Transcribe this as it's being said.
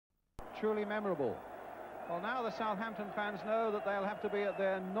Truly memorable. Well, now the Southampton fans know that they'll have to be at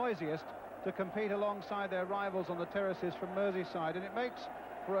their noisiest to compete alongside their rivals on the terraces from Merseyside, and it makes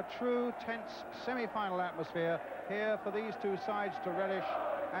for a true tense semi-final atmosphere here for these two sides to relish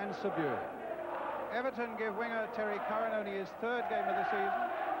and subdue. Everton give winger Terry Curran only his third game of the season.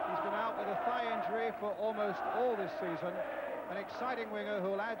 He's been out with a thigh injury for almost all this season. An exciting winger who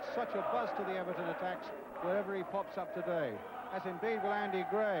will add such a buzz to the Everton attacks wherever he pops up today, as indeed will Andy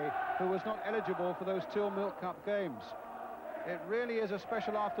Gray, who was not eligible for those Till Milk Cup games. It really is a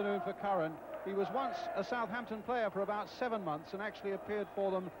special afternoon for Curran. He was once a Southampton player for about 7 months and actually appeared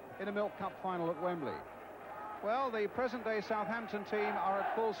for them in a Milk Cup final at Wembley. Well, the present-day Southampton team are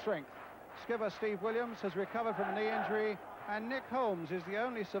at full strength. Skipper Steve Williams has recovered from a knee injury, and Nick Holmes is the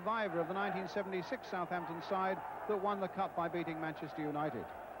only survivor of the 1976 Southampton side that won the cup by beating Manchester United.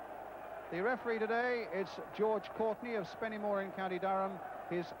 The referee today is George Courtney of Spennymoor in County Durham,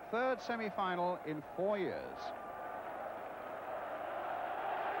 his third semi-final in 4 years.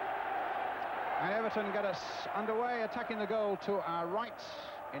 And Everton get us underway, attacking the goal to our right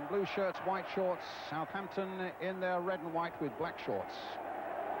in blue shirts, white shorts. Southampton in their red and white with black shorts.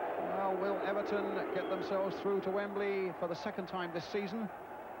 Well, will Everton get themselves through to Wembley for the second time this season?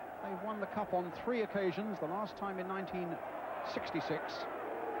 They've won the cup on 3 occasions, the last time in 1966.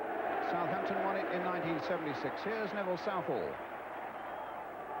 Southampton won it in 1976. Here's Neville Southall.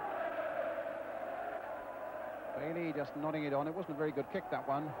 Bailey just nodding it on. It wasn't a very good kick, that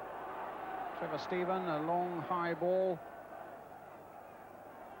one. Trevor Stephen, a long, high ball.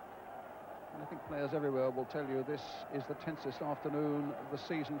 I think players everywhere will tell you this is the tensest afternoon of the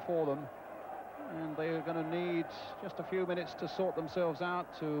season for them, and they are going to need just a few minutes to sort themselves out,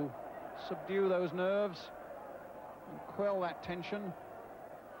 to subdue those nerves and quell that tension.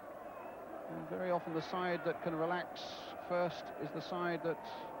 And very often the side that can relax first is the side that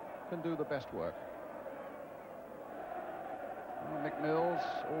can do the best work. Well, Mick Mills,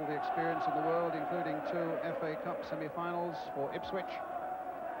 all the experience in the world, including 2 FA Cup semi-finals for Ipswich.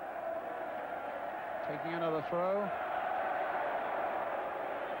 Taking another throw. In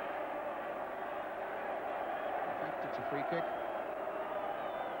fact, it's a free kick.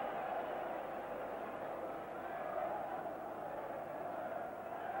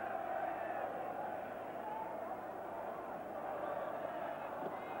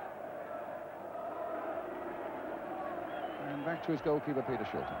 And back to his goalkeeper, Peter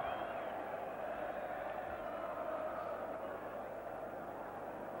Shilton.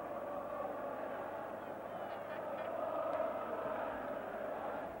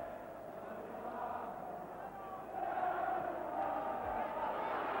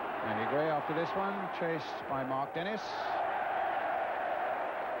 Andy Gray after this one, chased by Mark Dennis.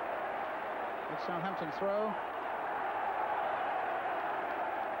 It's Southampton throw.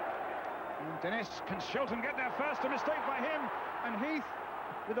 And Dennis, can Shilton get there first? A mistake by him, and Heath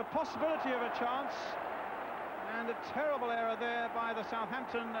with a possibility of a chance, and a terrible error there by the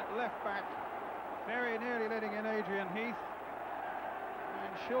Southampton left back, very nearly letting in Adrian Heath.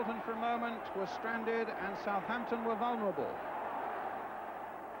 And Shilton for a moment was stranded, and Southampton were vulnerable.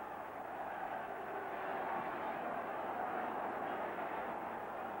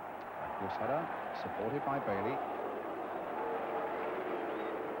 This header, supported by Bailey.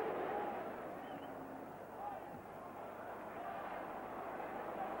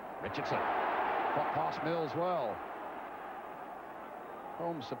 Richardson, got past Mills well.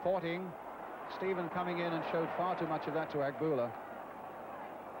 Holmes supporting. Stephen coming in and showed far too much of that to Agbula.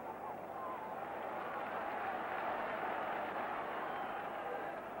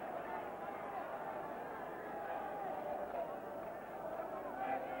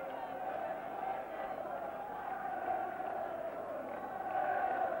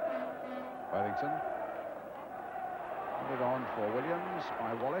 Wellington. Put on for Williams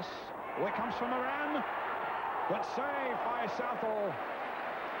by Wallace. Oh, it comes from Moran. Good save by Southall.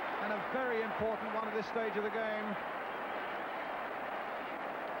 And a very important one at this stage of the game.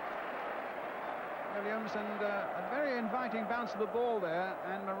 Williams, and a very inviting bounce of the ball there,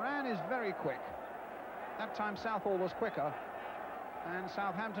 and Moran is very quick. That time Southall was quicker, and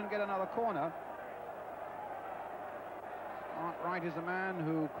Southampton get another corner. Mark Wright is a man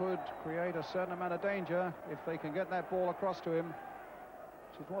who could create a certain amount of danger if they can get that ball across to him,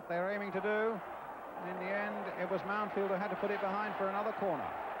 which is what they're aiming to do. And in the end, it was Mountfield who had to put it behind for another corner.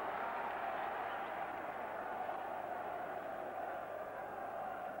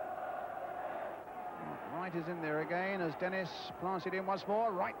 Wright is in there again as Dennis plants it in once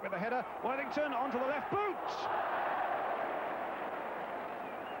more. Wright with a header. Worthington onto the left boot.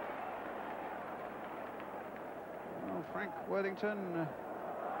 Frank Worthington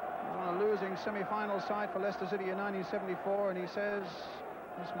opening semi-final side for Leicester City in 1974, and he says,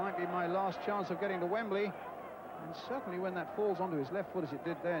 this might be my last chance of getting to Wembley. And certainly when that falls onto his left foot as it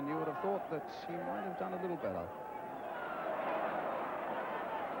did then, you would have thought that he might have done a little better.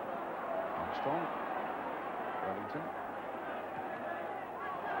 Armstrong. Wellington.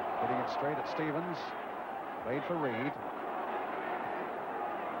 Hitting it straight at Stevens. Played for Reed.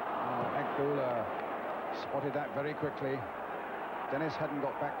 Agboola spotted that very quickly. Dennis hadn't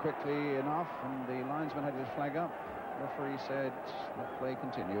got back quickly enough, and the linesman had his flag up. The referee said, let play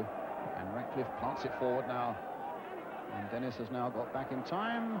continue. And Ratcliffe plants it forward now. And Dennis has now got back in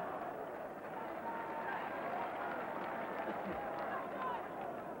time.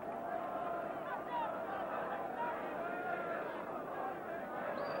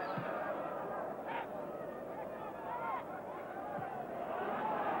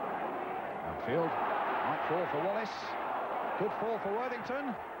 Outfield. Might fall for Wallace. Could fall for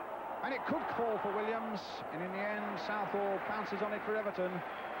Worthington. And it could fall for Williams. And in the end, Southall pounces on it for Everton.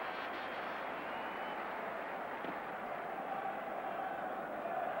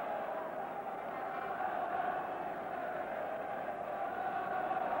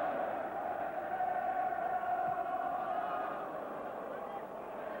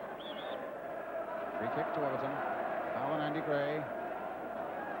 Free kick to Everton. Foul on Andy Gray.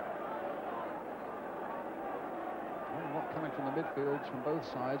 Not a lot coming from the midfields from both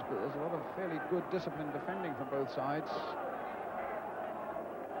sides, but there's a lot of fairly good disciplined defending from both sides.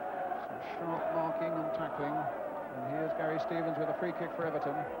 Some sharp marking and tackling. And here's Gary Stevens with a free kick for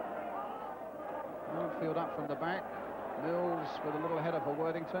Everton. Outfield up from the back. Mills with a little header for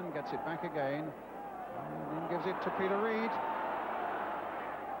Worthington, gets it back again. And then gives it to Peter Reid.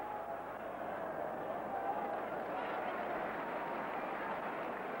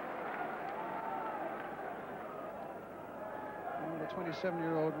 The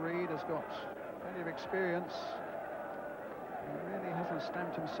 27-year-old Reid has got plenty of experience. He really hasn't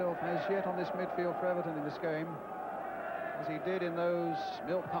stamped himself as yet on this midfield for Everton in this game, as he did in those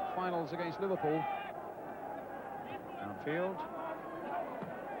Milk Cup finals against Liverpool. Downfield.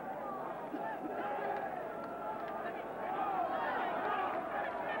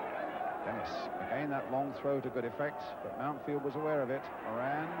 Dennis, again that long throw to good effect, but Mountfield was aware of it.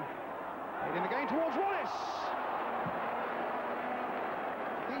 Moran, leading the game towards Wallace.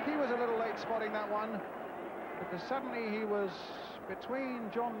 I think he was a little late spotting that one, because suddenly he was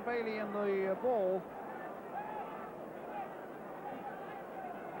between John Bailey and the ball.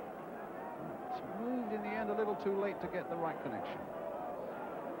 It's moved in the end a little too late to get the right connection.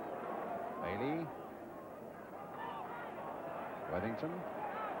 Bailey. Worthington.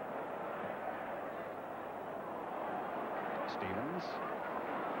 Stevens.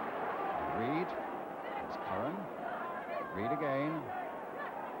 Reid. It's Curran. Reid again.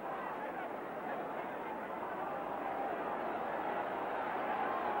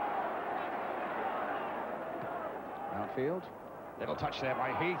 Outfield. Little touch there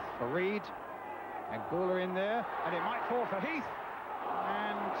by Heath for Reid. And Gula in there, and it might fall for Heath.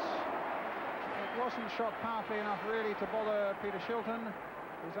 And it wasn't shot powerfully enough really to bother Peter Shilton.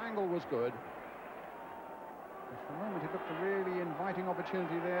 His angle was good. But for the moment it looked a really inviting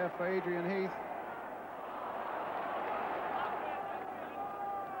opportunity there for Adrian Heath.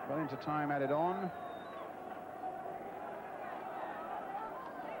 Well into time added on.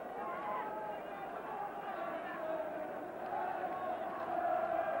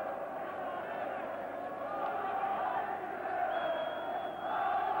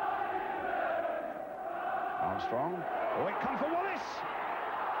 Armstrong. Oh, it comes for Wallace!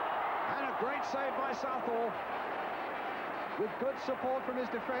 And a great save by Southall, with good support from his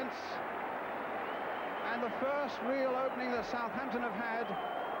defence. And the first real opening that Southampton have had.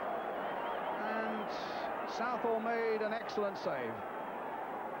 And Southall made an excellent save.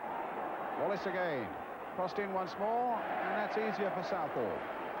 Wallace again. Crossed in once more, and that's easier for Southall.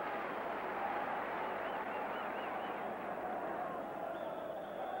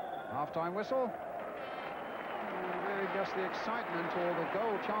 Half-time whistle. Really just the excitement or the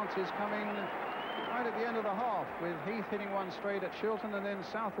goal chances coming right at the end of the half, with Heath hitting one straight at Shilton and then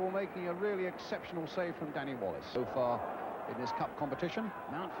Southall making a really exceptional save from Danny Wallace. So far in this cup competition,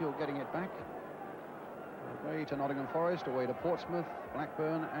 Mountfield getting it back. Away to Nottingham Forest, away to Portsmouth,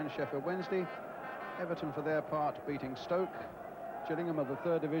 Blackburn and Sheffield Wednesday. Everton for their part beating Stoke. Gillingham of the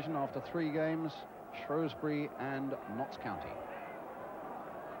 3rd Division after 3 games, Shrewsbury and Notts County.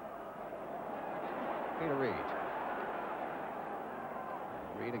 Peter Reid.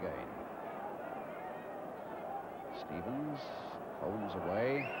 Reid again. Stevens phones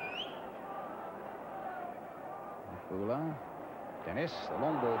away. Bula. Dennis, the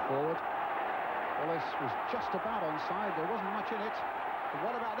long ball forward. Wallace was just about onside. There wasn't much in it. But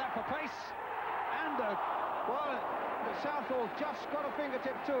what about that for pace? And, well, the Southall just got a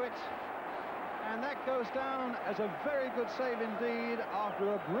fingertip to it. And that goes down as a very good save indeed after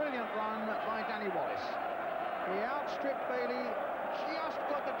a brilliant run by Danny Wallace. He outstripped Bailey, just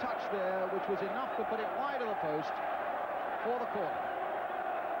got the touch there, which was enough to put it wide of the post for the corner.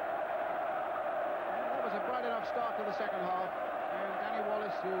 That was a bright enough start to the second half. And Danny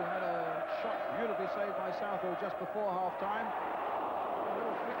Wallace, who had a shot beautifully saved by Southall just before half-time. A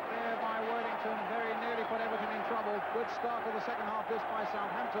little flick there by Worthington, very nearly put Everton in trouble. Good start to the second half, this by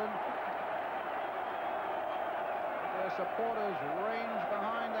Southampton. Their supporters range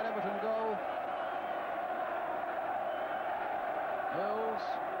behind that Everton goal. Mills,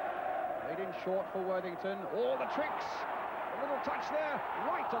 laid in short for Worthington. All the tricks. A little touch there,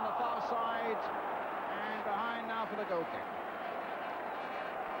 right on the far side. And behind now for the goal kick.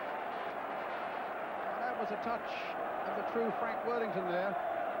 Now that was a touch of the true Frank Worthington there.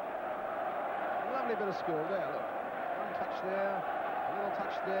 Lovely bit of skill there, look. One touch there, a little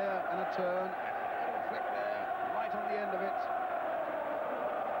touch there, and a turn. A little flick there, right on the end of it.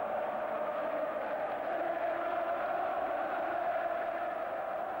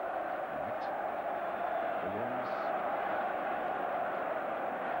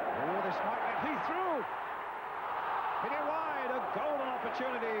 Heath through. Hit it wide, a golden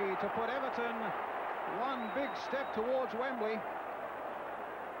opportunity to put Everton one big step towards Wembley.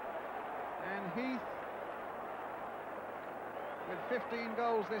 And Heath, with 15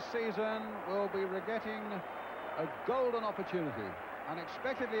 goals this season, will be regretting a golden opportunity.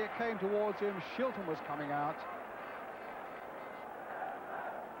 Unexpectedly it came towards him. Shilton was coming out.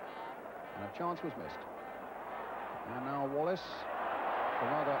 And a chance was missed. And now Wallace. Or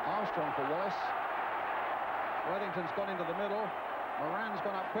rather, Armstrong for Wallace. Worthington's gone into the middle. Moran's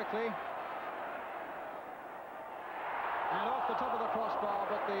gone up quickly. And off the top of the crossbar,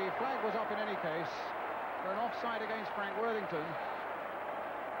 but the flag was up in any case. For an offside against Frank Worthington.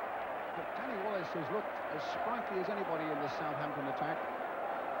 But Danny Wallace has looked as sprightly as anybody in this Southampton attack.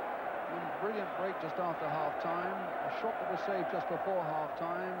 One brilliant break just after half-time. A shot that was saved just before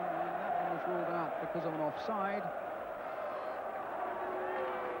half-time. And that one was ruled out because of an offside.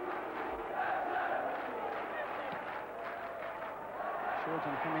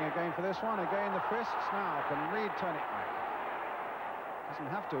 Shilton coming again for this one. Again the fists. Now can Reed turn it back?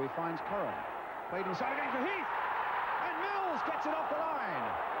 Doesn't have to. He finds Curran. Played inside again for Heath. And Mills gets it off the line.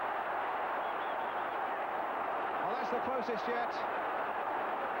 Well, that's the closest yet.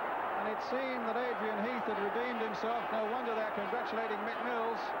 And it seemed that Adrian Heath had redeemed himself. No wonder they're congratulating Mick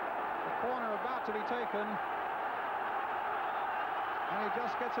Mills. The corner about to be taken. And he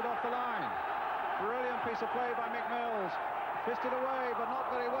just gets it off the line. Brilliant piece of play by Mick Mills. Fisted away, but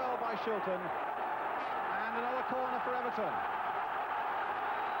not very well by Shilton. And another corner for Everton.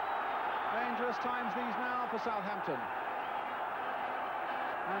 Dangerous times these now for Southampton.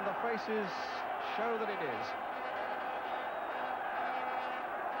 And the faces show that it is.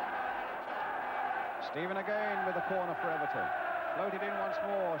 Stephen again with the corner for Everton. Floated in once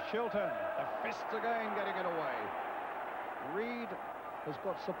more. Shilton, the fists again getting it away. Reed has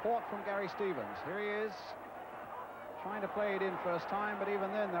got support from Gary Stevens. Here he is. Trying to play it in first time, but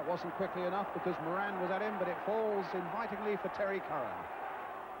even then that wasn't quickly enough because Moran was at him, but it falls invitingly for Terry Curran.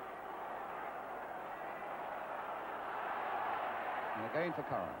 And again for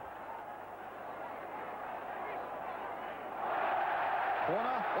Curran.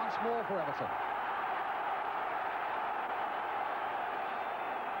 Corner once more for Everton.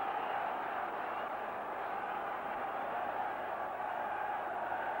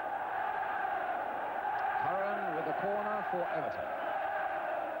 Corner for Everton.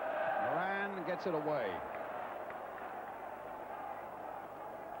 Moran gets it away.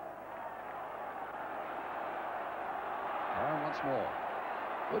 Moran once more.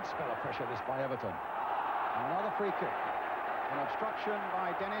 Good spell of pressure this by Everton. And another free kick. An obstruction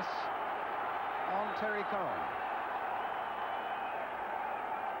by Dennis on Terry Curran.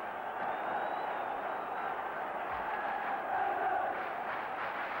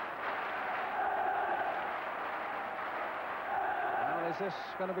 Is this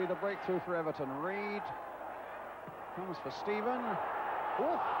going to be the breakthrough for Everton? Reed comes for Stephen.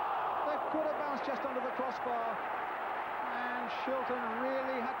 Oh, that could have bounced just under the crossbar. And Shilton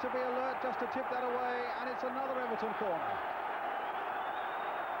really had to be alert just to tip that away. And it's another Everton corner.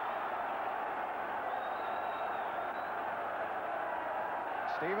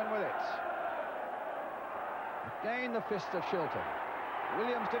 Stephen with it. Again the fist of Shilton.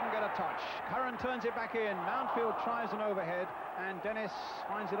 Williams didn't get a touch. Curran turns it back in. Mountfield tries an overhead, and Dennis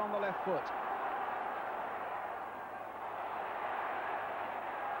finds it on the left foot.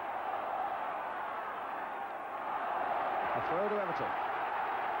 A throw to Everton.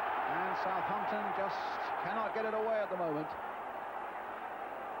 And Southampton just cannot get it away at the moment.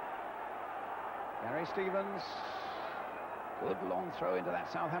 Gary Stevens. Good long throw into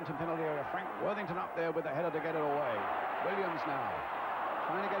that Southampton penalty area. Frank Worthington up there with the header to get it away. Williams now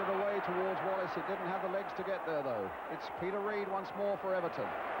trying to get it away towards Wallace. It didn't have the legs to get there, though. It's Peter Reid once more for Everton.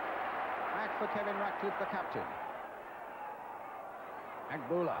 Back for Kevin Ratcliffe, the captain.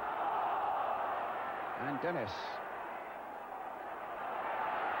 Agbula. And Dennis.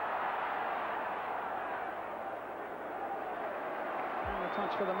 And a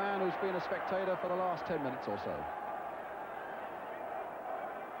touch for the man who's been a spectator for the last 10 minutes or so.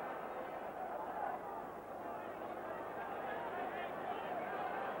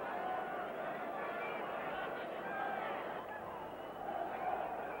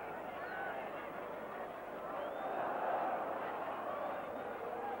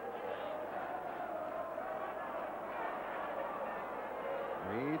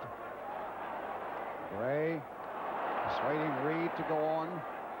 Reid. Gray. Persuading Reid to go on.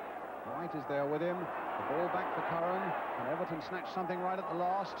 White is there with him. The ball back for Curran. And Everton snatched something right at the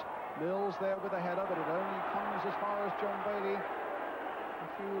last. Mills there with a header, but it only comes as far as John Bailey. A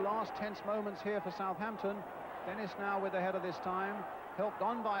few last tense moments here for Southampton. Dennis now with the header this time. Helped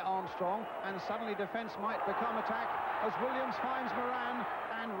on by Armstrong. And suddenly defence might become attack as Williams finds Moran.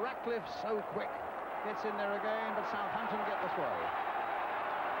 And Ratcliffe, so quick, gets in there again, but Southampton get the throw.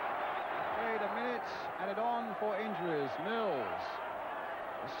 Wait a minute, added on for injuries. Mills,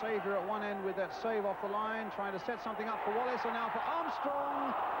 the saviour at one end with that save off the line, trying to set something up for Wallace, and now for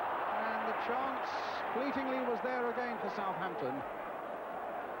Armstrong. And the chance fleetingly was there again for Southampton.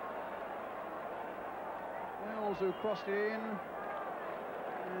 Mills who crossed it in,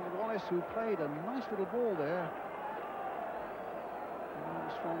 and Wallace who played a nice little ball there. And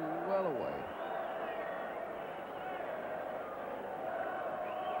Armstrong well away.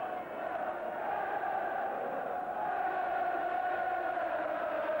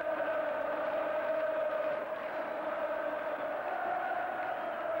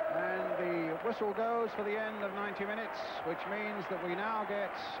 Whistle goes for the end of 90 minutes, which means that we now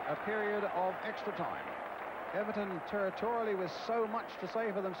get a period of extra time. Everton territorially with so much to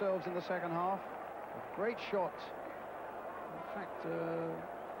say for themselves in the second half. A great shot. In fact,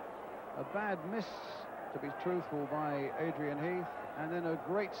 a bad miss, to be truthful, by Adrian Heath, and then a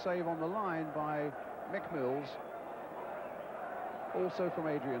great save on the line by Mick Mills, also from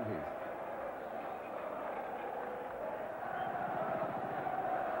Adrian Heath.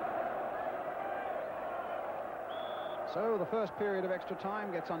 So the first period of extra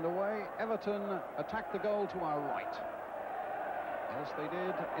time gets underway. Everton attack the goal to our right, as they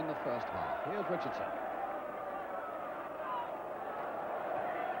did in the first half. Here's Richardson.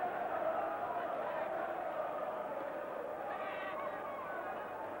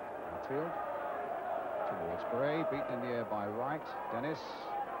 Outfield towards Gray, beaten in the air by Wright. Dennis.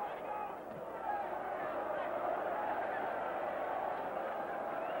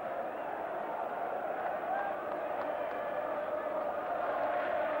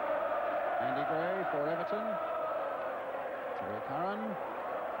 For Everton, Terry Curran.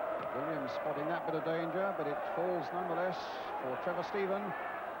 Williams spotting that bit of danger, but it falls nonetheless for Trevor Stephen.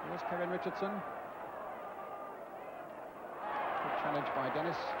 Here's Kevin Richardson. Good challenge by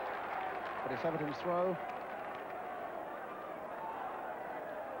Dennis, but it's Everton's throw.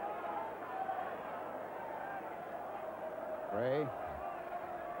 Gray,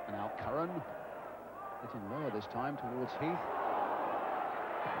 and now Curran. Hitting lower this time towards Heath.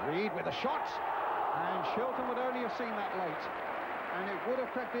 Reid with a shot. And Shilton would only have seen that late, and it would have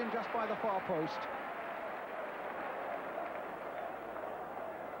crept in just by the far post.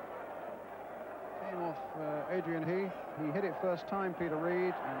 Came off Adrian Heath. He hit it first time, Peter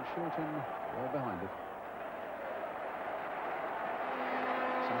Reid, and Shilton well behind it.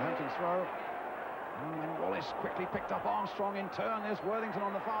 Southampton throw. And Wallace quickly picked up Armstrong in turn. There's Worthington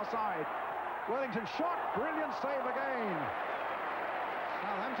on the far side. Worthington shot. Brilliant save again.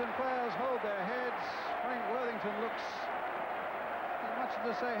 Southampton players hold their heads. Frank Worthington looks as much as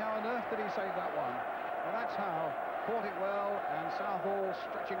to say, how on earth did he save that one? Well, that's how. Caught it well, and Southall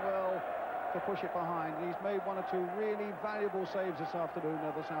stretching well to push it behind. He's made one or two really valuable saves this afternoon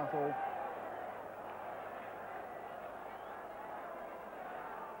at the Southall.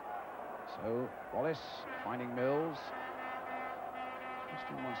 So Wallace finding Mills.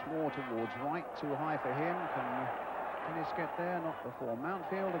 Twisting once more towards right, too high for him. Can Dennis get there? Not before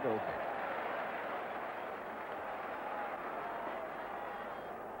Mountfield, a goal kick.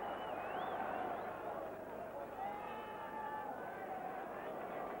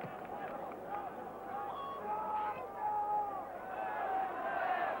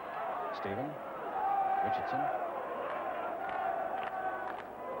 Stephen. Richardson.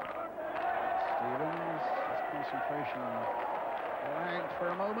 Stevens, his concentration lagged for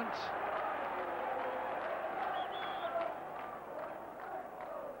a moment.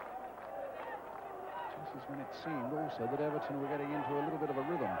 Just as when it seemed also that Everton were getting into a little bit of a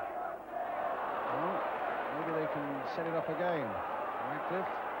rhythm. Well, maybe they can set it up again. Radcliffe.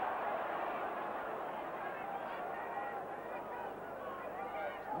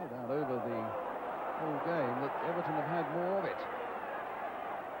 No doubt over the whole game that Everton have had more of it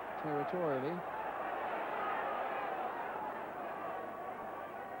territorially.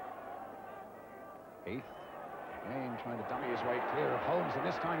 Heath again trying to dummy his way clear of Holmes, and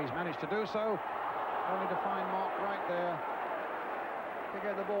this time he's managed to do so, only to find Mark right there to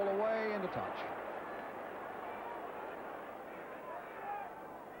get the ball away into touch.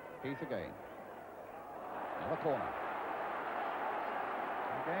 Heath again. Another corner.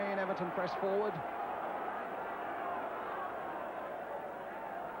 Again, Everton press forward.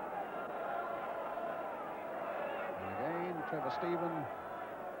 And again, Trevor Stephen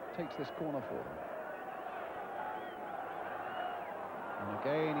takes this corner for them. And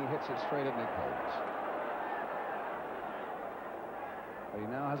again, he hits it straight at Nick Holmes. But he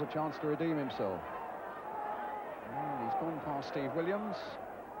now has a chance to redeem himself. And he's gone past Steve Williams.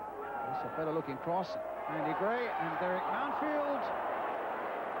 It's a better-looking cross. Andy Gray and Derek Mountfield.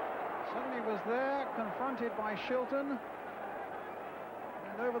 Suddenly was there, confronted by Shilton.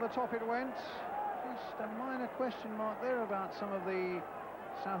 And over the top it went. Just a minor question mark there about some of the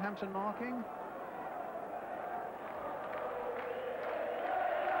Southampton marking.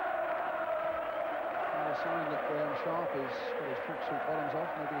 And a sign that Graham Sharp has got his tracksuit bottoms off.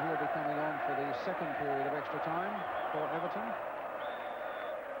 Maybe he'll be coming on for the second period of extra time for Everton.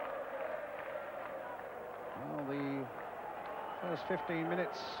 Well, the first 15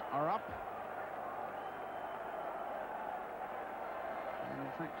 minutes are up. And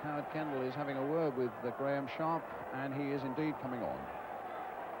in fact, Howard Kendall is having a word with Graham Sharp, and he is indeed coming on.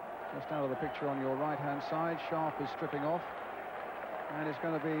 Just out of the picture on your right-hand side, Sharp is stripping off, and it's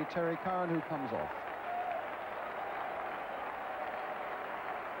going to be Terry Curran who comes off.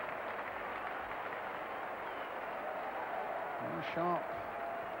 Well, Sharp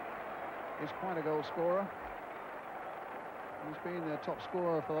is quite a goal scorer. He's been their top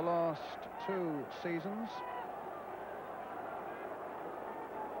scorer for the last 2 seasons.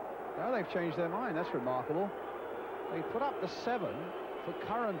 Now they've changed their mind. That's remarkable. They put up the 7 for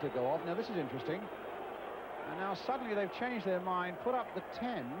Curran to go off. Now this is interesting. And now suddenly they've changed their mind, put up the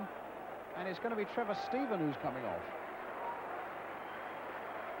 10, and it's going to be Trevor Stephen who's coming off.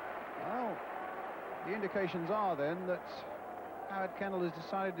 Well, the indications are then that Howard Kendall has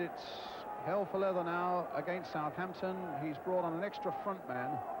decided it's hell for leather now against Southampton. He's brought on an extra front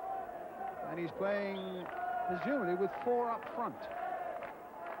man, and he's playing presumably with 4 up front,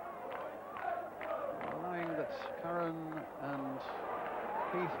 allowing that Curran and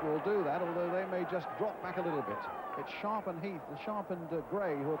Heath will do that, although they may just drop back a little bit. It's Sharp and Heath, Sharp and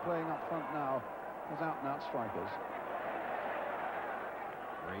Gray who are playing up front now as out-and-out strikers.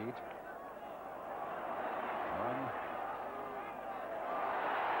 Reed.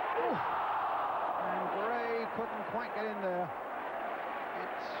 And Gray couldn't quite get in there.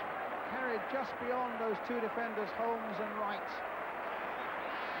 It's carried just beyond those 2 defenders, Holmes and Wright.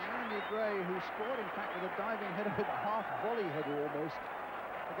 Andy Gray, who scored, in fact, with a diving header, with a half-volley header almost,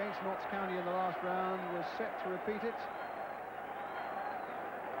 against Notts County in the last round, was set to repeat it.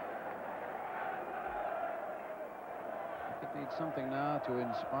 It needs something now to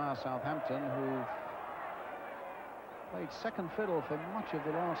inspire Southampton, who've played second fiddle for much of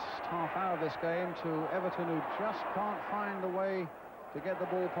the last half hour of this game to Everton, who just can't find the way to get the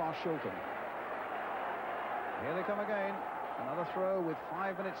ball past Shilton. Here they come again. Another throw with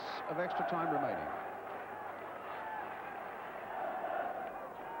 5 minutes of extra time remaining.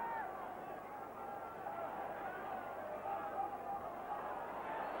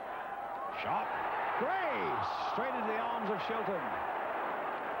 Sharp. Gray straight into the arms of Shilton.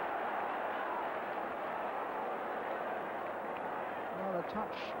 Well, a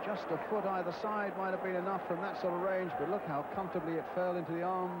touch just a foot either side might have been enough from that sort of range, but look how comfortably it fell into the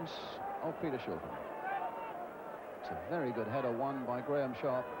arms of Peter Shilton. It's a very good header won by Graham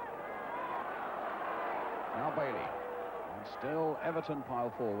Sharp. Now Bailey. And still Everton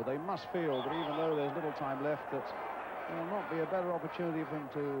pile forward. They must feel that even though there's little time left, that there will not be a better opportunity for them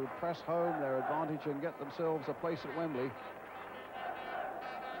to press home their advantage and get themselves a place at Wembley.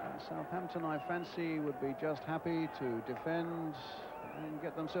 And Southampton, I fancy, would be just happy to defend and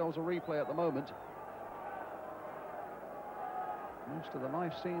get themselves a replay at the moment. Most of the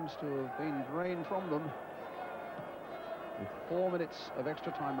life seems to have been drained from them, with 4 minutes of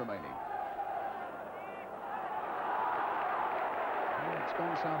extra time remaining. It's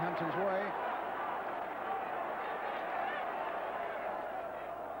gone Southampton's way.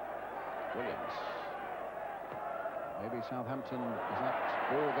 Williams. Maybe Southampton, as that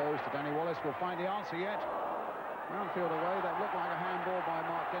ball goes to Danny Wallace, will find the answer yet. Roundfield away, that looked like a handball by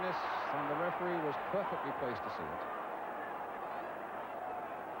Mark Guinness, and the referee was perfectly placed to see it.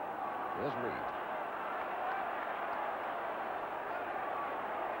 Here's Reed.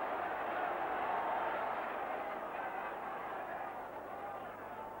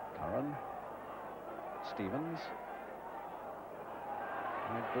 Curran. Stevens.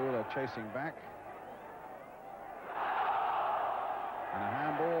 Red Bull chasing back. And a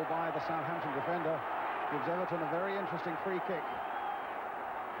handball by the Southampton defender gives Everton a very interesting free kick.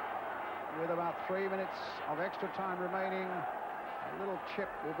 With about 3 minutes of extra time remaining, a little chip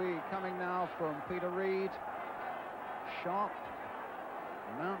will be coming now from Peter Reid. Sharp,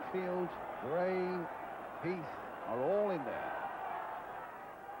 Mountfield, Gray, Heath are all in there.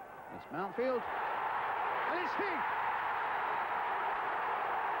 It's Mountfield, and it's Heath.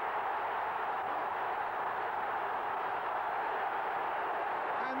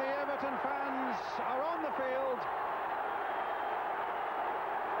 And the Everton fans are on the field.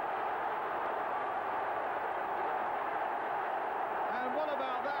 And what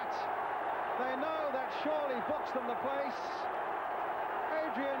about that? They know that surely books them the place.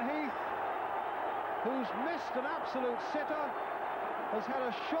 Adrian Heath, who's missed an absolute sitter, has had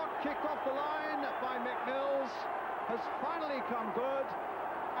a shot kicked off the line by McMills, has finally come good,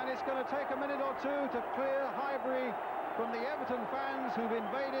 and it's going to take a minute or two to clear Highbury from the Everton fans who've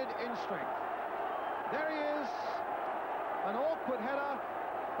invaded in strength. There he is, an awkward header,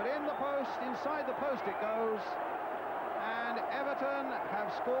 but in the post, inside the post it goes, and Everton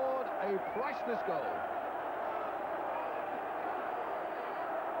have scored a priceless goal.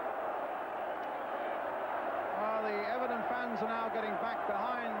 Well, the Everton fans are now getting back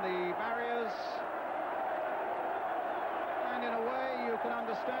behind the barriers, and in a way you can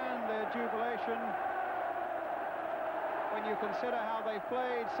understand their jubilation when you consider how they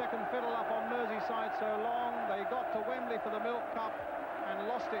played second fiddle up on Merseyside so long. They got to Wembley for the Milk Cup and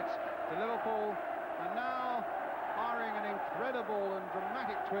lost it to Liverpool, and now, barring an incredible and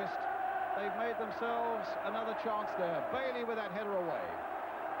dramatic twist, they've made themselves another chance there. Bailey with that header away.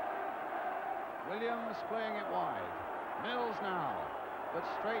 Williams playing it wide. Mills now, but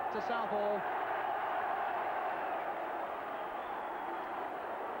straight to Southall.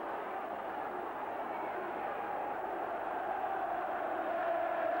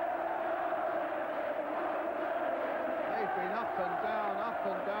 They've been up and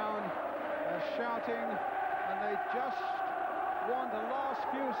down, they're shouting, and they just want the last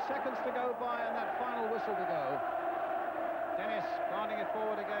few seconds to go by and that final whistle to go. Dennis planting it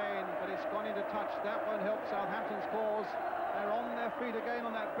forward again, but it's gone into touch. That won't help Southampton's cause. They're on their feet again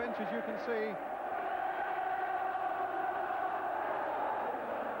on that bench, as you can see.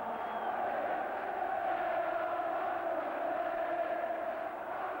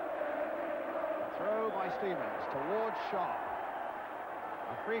 Throw by Stevens towards Sharp.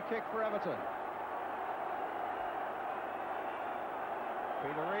 A free kick for Everton.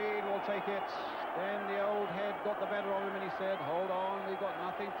 Peter Reid will take it. Then the old head got the better of him and he said, hold on, we've got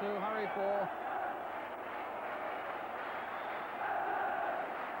nothing to hurry for.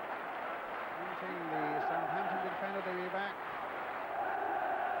 Wanting the Southampton defender to be back.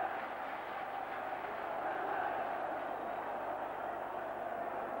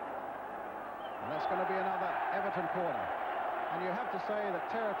 And that's going to be another Everton corner. And you have to say that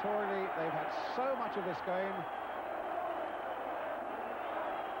territorially they've had so much of this game.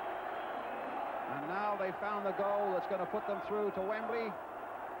 And now they found the goal that's going to put them through to Wembley. And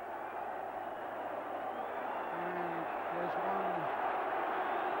there's one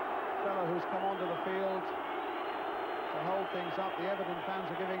fellow who's come onto the field to hold things up. The Everton fans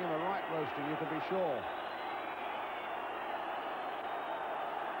are giving him a right roasting, you can be sure.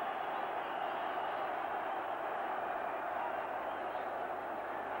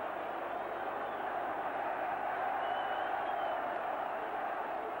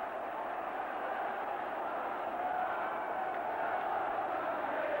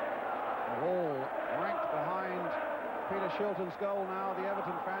 All ranked behind Peter Shilton's goal now. The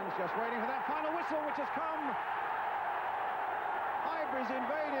Everton fans just waiting for that final whistle, which has come. Highbury's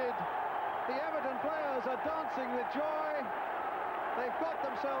invaded. The Everton players are dancing with joy. They've got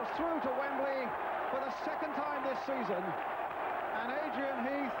themselves through to Wembley for the second time this season. And Adrian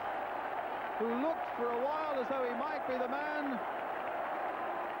Heath, who looked for a while as though he might be the man,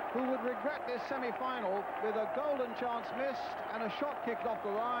 who would regret this semi-final with a golden chance missed and a shot kicked off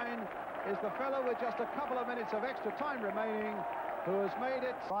the line is the fellow with just a couple of minutes of extra time remaining who has made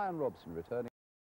it. Brian Robson returning.